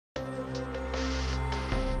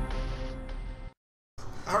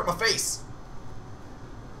I hurt my face.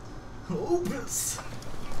 Oops.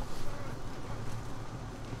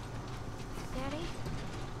 Daddy?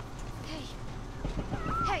 Hey.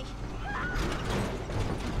 Hey!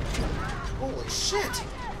 Holy shit.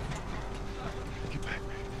 Get back.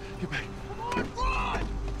 Get back.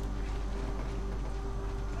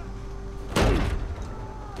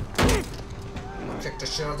 Check the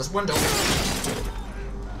shit out of this window. I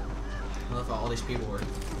love how all these people were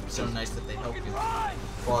so nice that they helped you.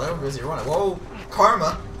 Wow, they were busy running. Whoa,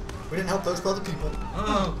 karma. We didn't help those other people.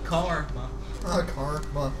 Oh, karma. Oh,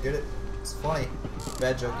 karma. Get it? It's funny.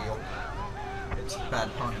 Bad joke, eel. It's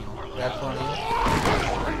bad pun, eel. Bad pun, eel.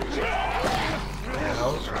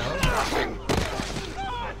 No, no.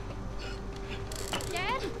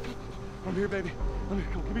 Dad? I'm here, baby. I'm here.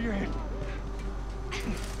 Come, give me your hand.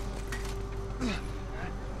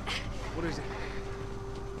 What is it?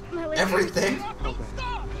 My leg. Everything. Oh,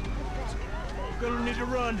 bad. We're gonna need to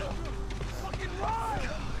run. Fucking run!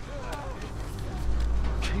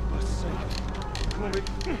 Keep us safe. Come on, baby.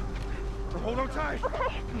 Hold on tight.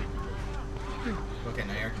 Okay,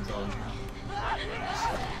 now you're controlling me. Daddy,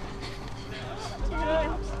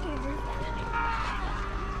 I'm scared.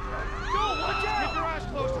 Go, watch out! Keep your eyes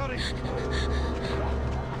closed, honey.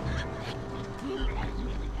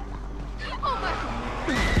 Oh my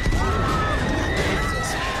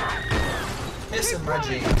Missing my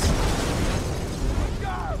jeans.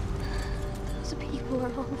 Those people are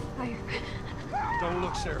on fire. Don't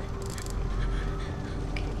look, Sarah.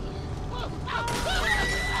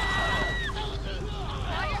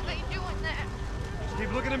 Why are they doing that? Just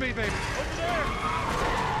keep looking at me, baby. Over there!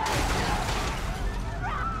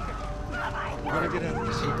 We're gonna get out of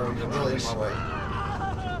this. People are really in my way.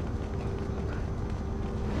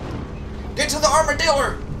 Get to the armor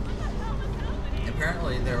dealer!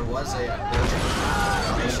 Apparently there was a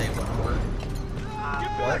autosave wouldn't work.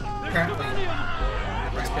 What? Apparently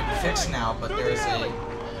it's been fixed now, but there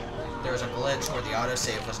was a glitch where the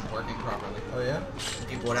autosave wasn't working properly. Oh yeah?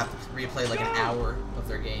 People would have to replay like an hour of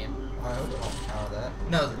their game. I hope I don't counter that.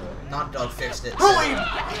 No, Naughty Dog fixed it. Holy!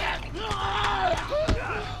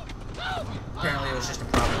 Apparently it was just a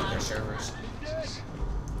problem with their servers.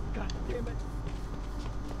 God damn it.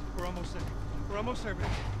 We're almost there. We're almost there, baby.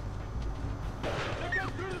 They're getting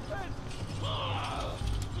through the fence!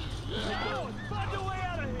 Find your way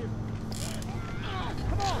out of here!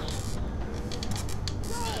 Come on!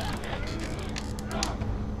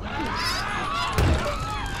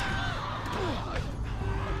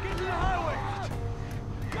 Get to the highway!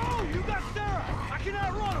 Go! You got Sarah! I can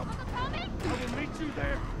outrun them! I will meet you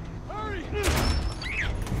there! Hurry!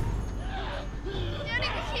 Daddy,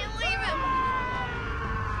 we can't leave him.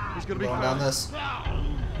 He's gonna be Going fine. down this.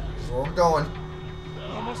 This is where I'm going.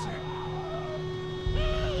 We're almost there.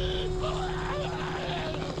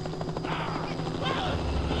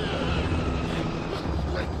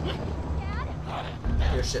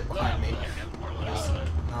 There's shit behind me. Does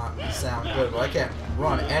not sound good, but I can't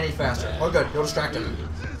run any faster. Oh good, you're distracted.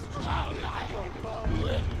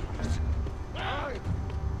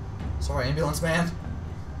 Sorry, ambulance man.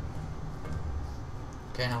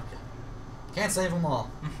 Can't help you. Can't save them all.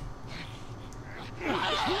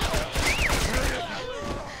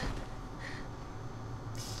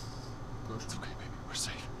 It's okay, baby. We're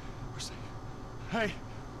safe. We're safe. Hey,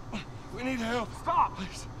 we need help. Stop!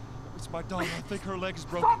 Please. It's my daughter. I think her leg is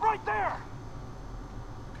broken. Stop right there!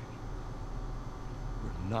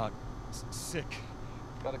 We're not sick.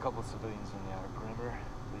 Got a couple of civilians in the outer perimeter.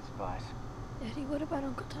 Please advise. Daddy, what about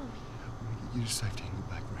Uncle Tommy? We're gonna get you to safety and go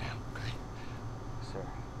back for him, okay? Sir,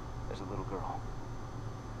 there's a little girl.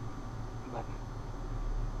 But...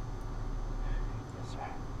 Yes, sir.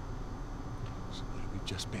 So we've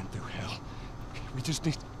just been through hell. Okay, we just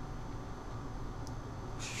need...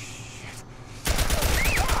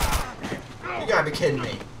 You gotta be kidding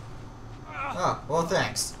me. Oh, well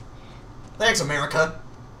thanks. Thanks, America.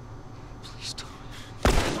 Please don't.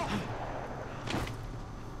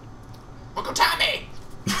 Uncle Tommy!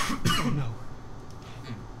 Oh, no.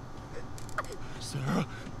 Sarah.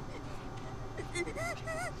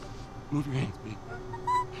 Move your hands, baby.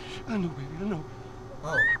 I know, baby, I know.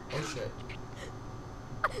 Oh, oh shit.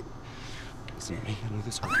 Listen to me, I know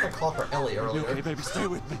this I hurts. think I called her Ellie You earlier. okay, baby? Stay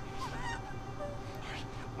with me.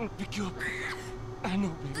 I'm gonna pick you up. I know,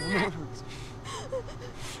 baby. I know it hurts.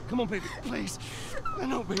 Come on, baby, please. I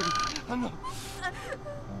know, baby. I know.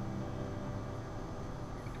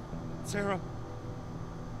 Sarah.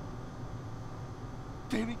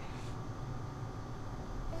 Baby.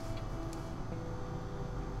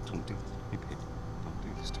 Don't do this to me, baby. Don't do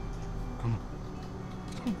this to me. Come on.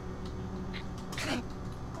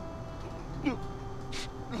 No.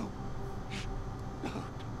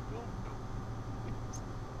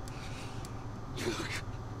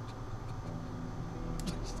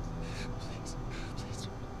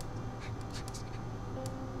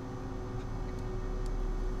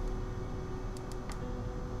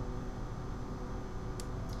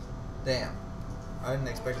 Damn. I didn't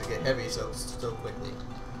expect it to get heavy so quickly.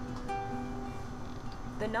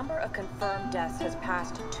 The number of confirmed deaths has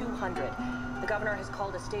passed 200. The governor has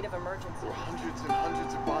called a state of emergency. Hundreds and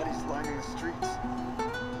hundreds of bodies lining the streets.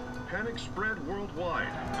 Panic spread worldwide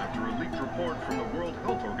after a leaked report from the World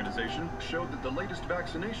Health Organization showed that the latest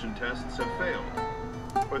vaccination tests have failed.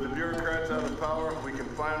 With the bureaucrats out of power, we can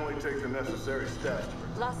finally take the necessary steps.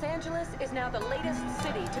 Los Angeles is now the latest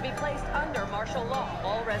city to be placed under martial law.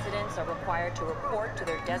 All residents are required to report to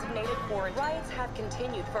their designated quarantine. Riots have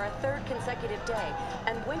continued for a third consecutive day,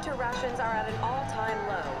 and winter rations are at an all-time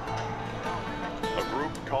low. A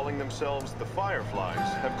group calling themselves the Fireflies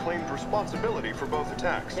have claimed responsibility for both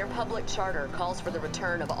attacks. Their public charter calls for the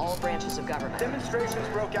return of all branches of government. Demonstrations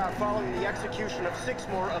broke out following the execution of 6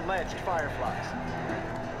 more alleged Fireflies.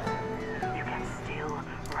 You can still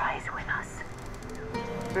rise with us.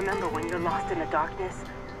 Remember, when you're lost in the darkness,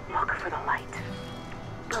 look for the light.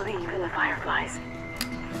 Believe in the Fireflies.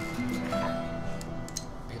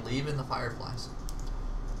 Believe in the Fireflies.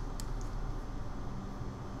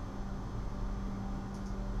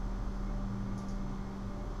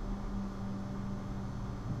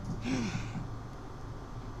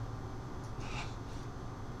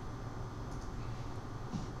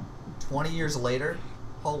 $20 years later?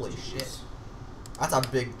 Holy shit. That's a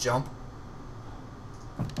big jump.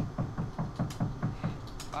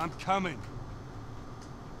 I'm coming.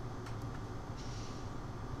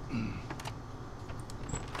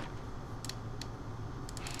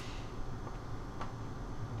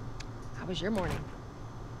 How was your morning?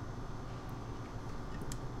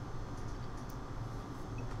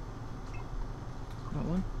 Want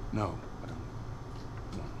one? No, I don't.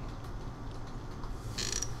 No.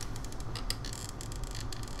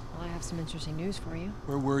 Well, I have some interesting news for you.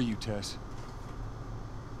 Where were you, Tess?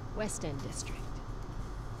 West End District.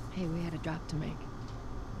 Hey, we had a drop to make.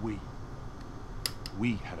 We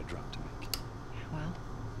had a drop to make. Well,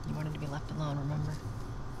 you wanted to be left alone, remember?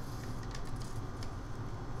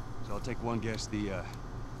 So I'll take one guess. The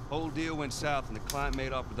whole deal went south and the client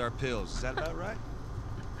made off with our pills. Is that about right?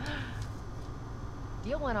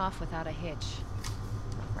 Deal went off without a hitch.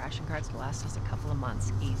 Enough ration cards to last us a couple of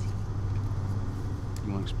months, easy.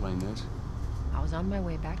 You want to explain this? I was on my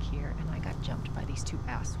way back here, and I got jumped by these 2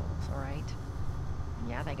 assholes, all right? And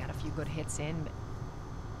yeah, they got a few good hits in, but...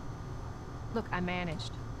 Look, I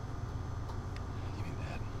managed. Give me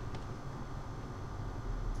that.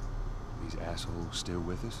 These assholes still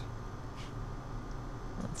with us?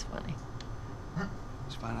 That's funny.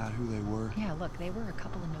 Let's find out who they were. Yeah, look, they were a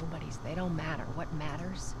couple of nobodies. They don't matter. What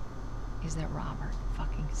matters is that Robert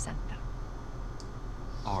fucking sent them.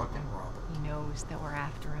 Fucking Robert. He knows that we're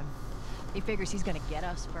after him. He figures he's gonna get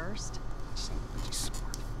us first. Son of a bitch, he's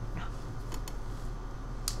smart. No.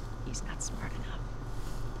 He's not smart enough.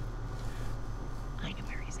 I know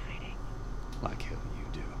where he's hiding. Like hell you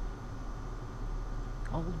do.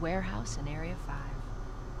 Old warehouse in Area 5.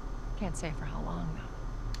 Can't say for how long, though.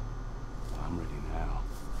 Well, I'm ready now.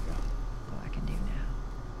 Yeah. What I can do now.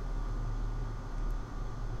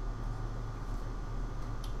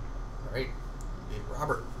 Alright. Big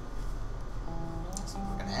Robert. Some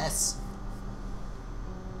fucking S.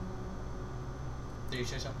 Did you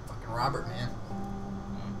say something? Fucking Robert, man.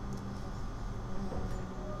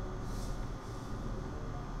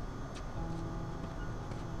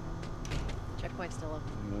 Checkpoint's still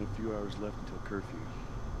open. Only a few hours left until curfew.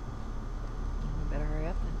 We better hurry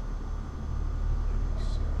up then.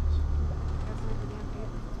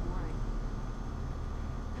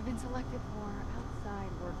 I've been selected for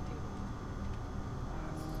outside work duty.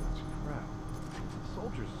 That's such crap. The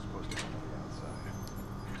soldiers are supposed to come on the outside.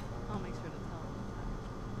 I'll make sure to tell them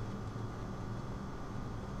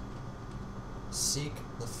that. Seek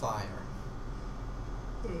the fire.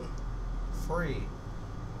 Free.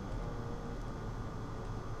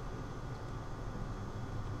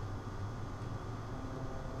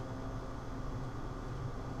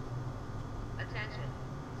 Attention.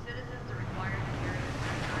 Citizens are required to carry a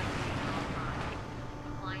ID at all times.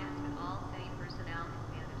 Compliance with all city personnel is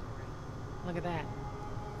mandatory. Look at that.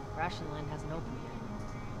 Ration line hasn't opened yet.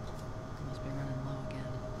 Must be running low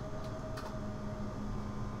again.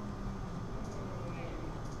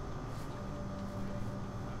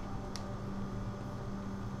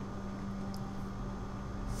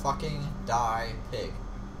 Fucking die, pig.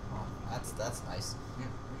 Oh, that's nice.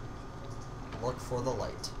 Look for the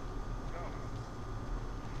light.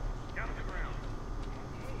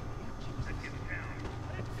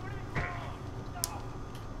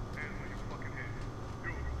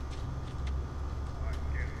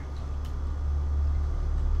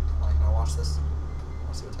 Like, now watch this.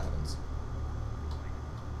 Let's see what happens.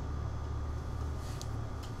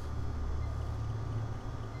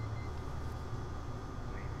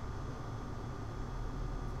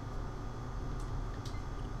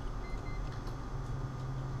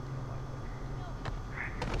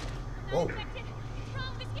 Whoa.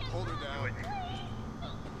 Hold her down.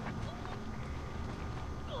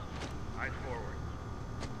 Eyes forward.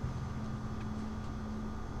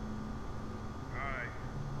 Alright.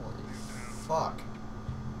 Holy fuck.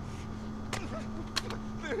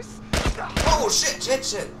 Oh shit, shit,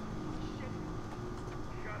 shit.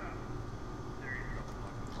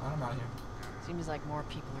 I'm out of here. Seems like more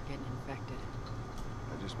people are getting infected.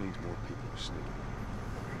 That just means more people are sneaking.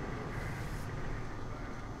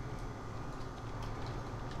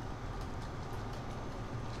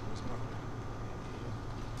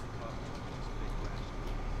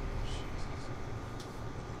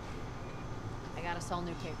 I got us all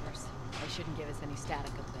new papers. They shouldn't give us any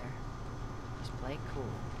static up there. Just play cool.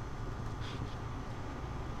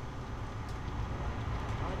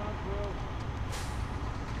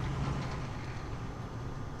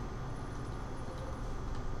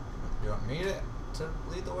 You want me to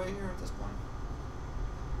lead the way here at this point?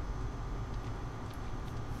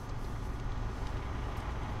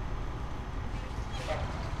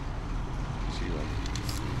 See you later.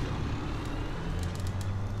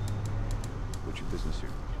 What's your business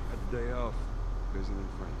here? Had the day off. Visiting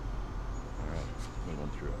a friend. All right, we'll run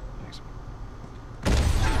through it. Thanks.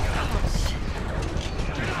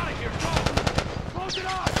 Get out of here, go! Close it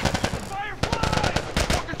off! Firefly!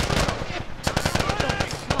 Walking through!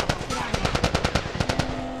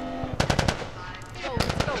 Go,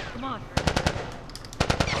 let's go, come on.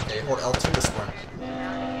 Okay, hold L2 to sprint.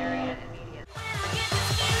 Down here.